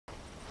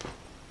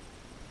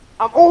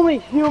I'm only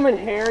human,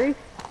 Harry.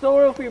 So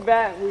what if we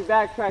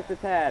backtrack a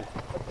tad?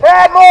 A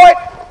tad, Lloyd!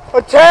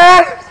 A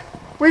tad!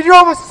 We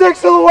drove a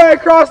sixth of the way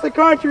across the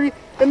country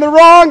in the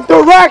wrong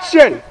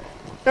direction!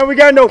 And we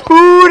got no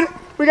food,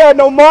 we got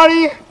no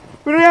money,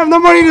 we don't have no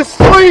money to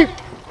sleep!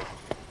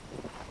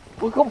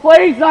 Well,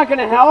 complaining's not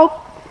gonna help.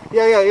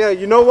 Yeah.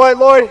 You know what,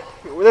 Lloyd?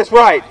 That's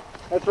right.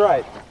 That's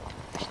right.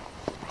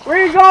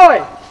 Where are you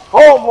going?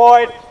 Home,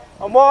 Lloyd.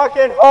 I'm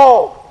walking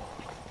home.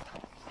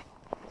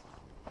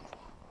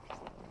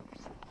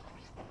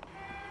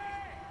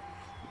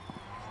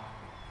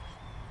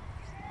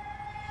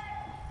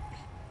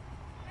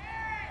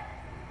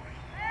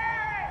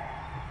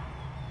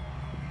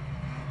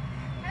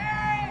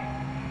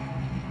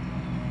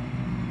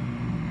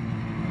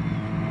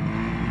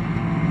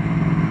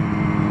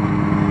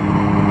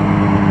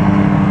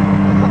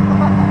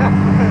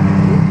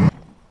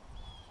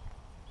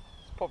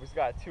 Puppy's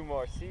got 2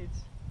 more seats.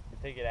 You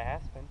take it to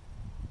Aspen.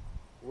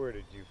 Where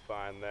did you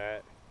find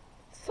that?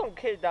 Some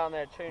kid down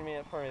there trained me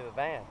in front of the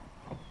van.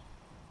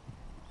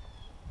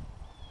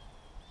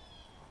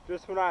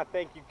 Just when I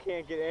think you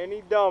can't get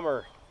any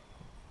dumber,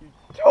 you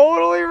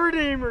totally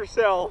redeem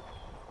yourself.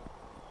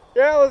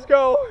 Yeah, let's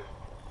go.